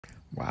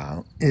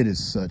Wow, it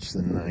is such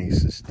the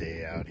nicest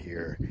day out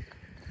here.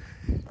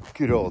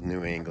 Good old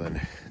New England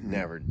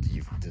never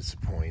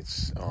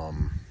disappoints.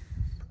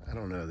 I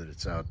don't know that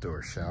it's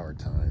outdoor shower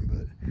time,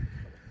 but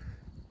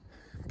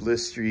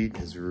Bliss Street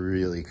has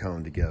really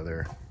come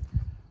together.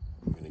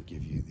 I'm going to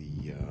give you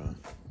the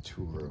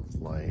tour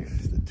of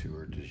life, the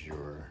tour du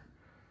jour.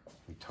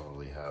 We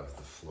totally have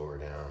the floor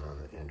down on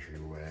the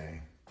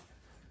entryway,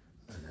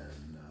 and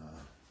then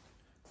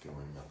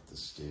going up the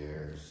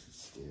stairs. The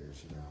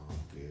stairs are all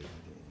good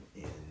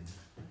and in.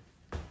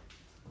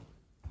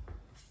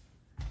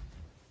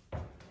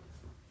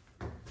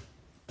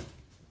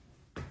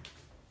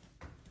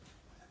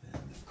 And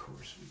then, of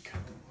course, we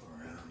come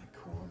around the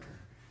corner.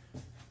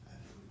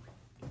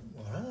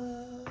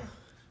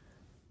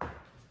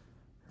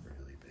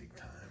 Really big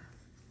time.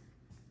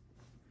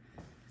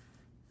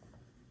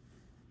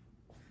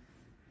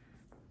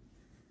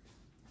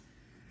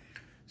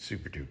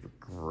 Super duper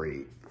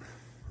great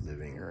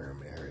living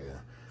room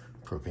area.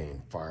 Propane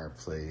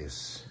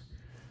fireplace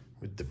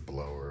with the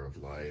blower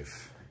of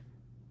life.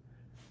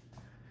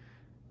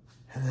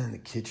 And then the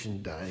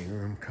kitchen dining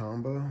room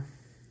combo.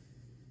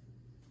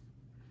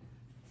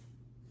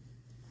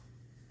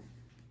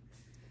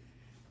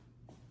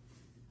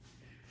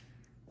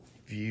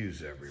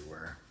 Views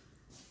everywhere.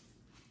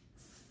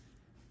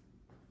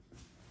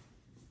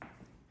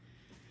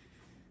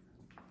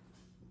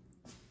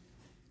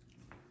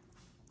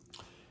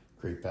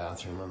 Great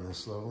bathroom on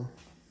this level.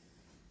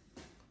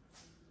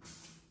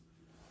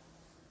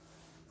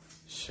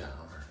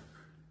 Shower.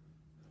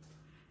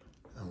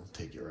 And we'll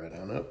take you right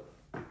on up.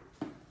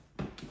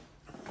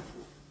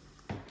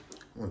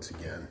 Once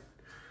again,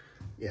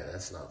 yeah,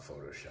 that's not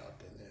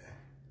photoshopped in there.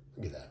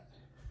 Look at that.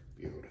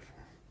 Beautiful.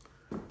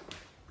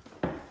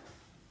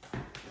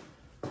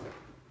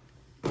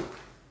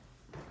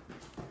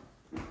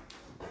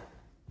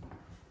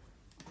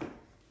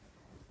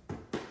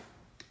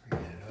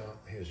 Bring it up.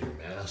 Here's your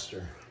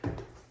master.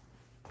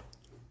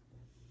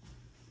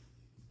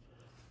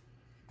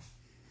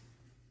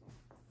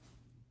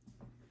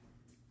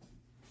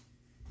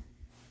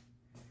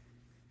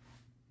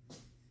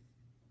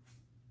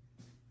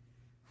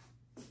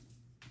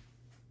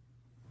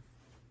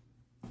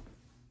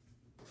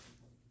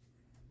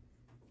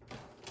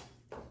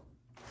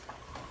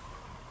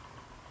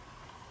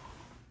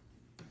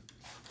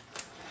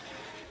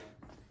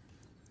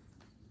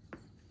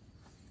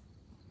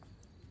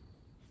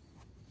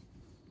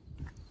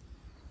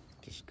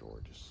 Just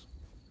gorgeous.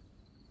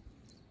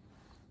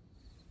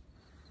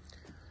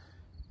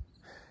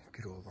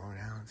 Good old Long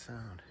Island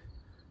Sound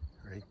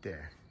right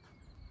there.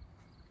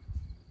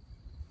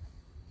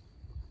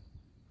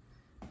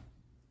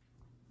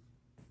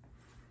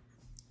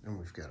 And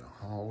we've got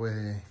a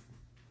hallway,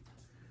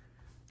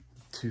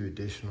 2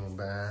 additional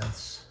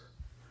baths.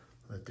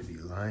 Let there be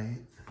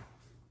light.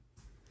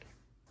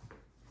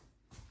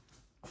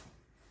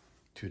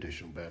 2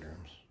 additional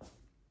bedrooms.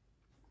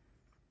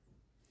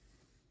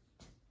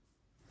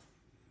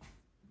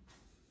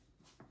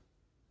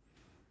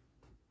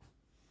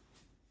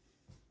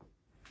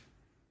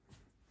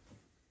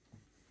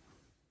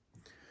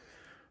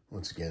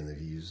 Once again, the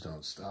views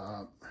don't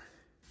stop.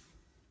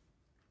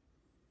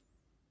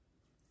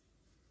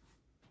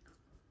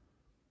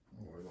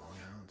 More Long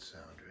Island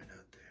Sound right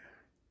out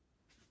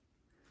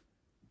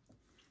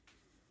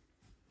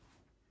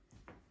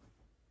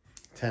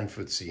there.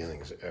 10-foot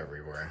ceilings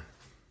everywhere.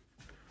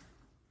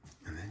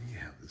 And then you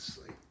have this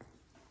like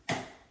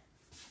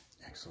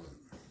excellent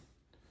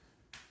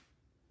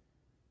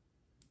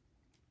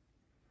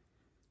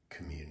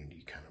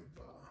community kind of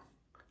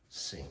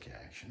sink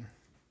action.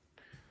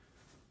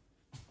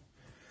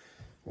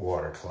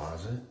 Water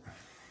closet.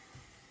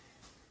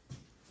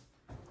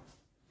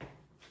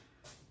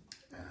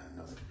 And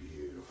another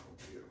beautiful,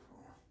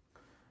 beautiful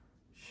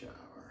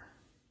shower.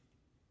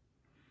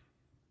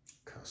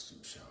 Custom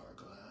shower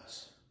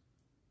glass.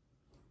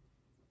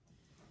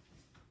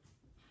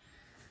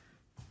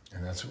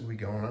 And that's what we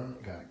got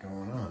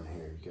going on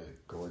here. You got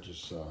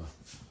gorgeous,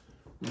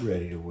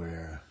 ready to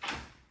wear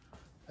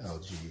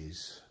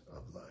LGs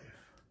of life.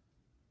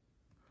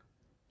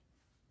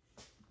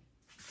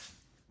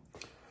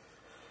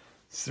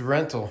 It's the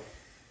rental.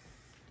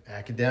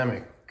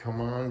 Academic, come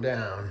on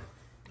down.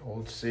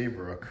 Old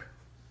Saybrook,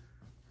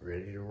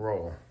 ready to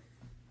roll.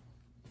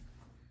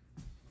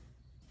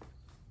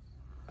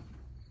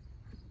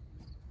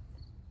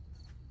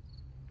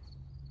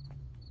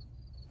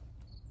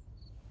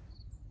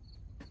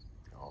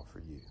 All for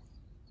you.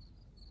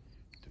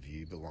 The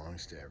view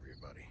belongs to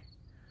everybody,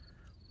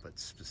 but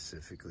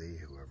specifically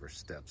whoever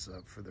steps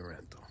up for the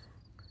rental.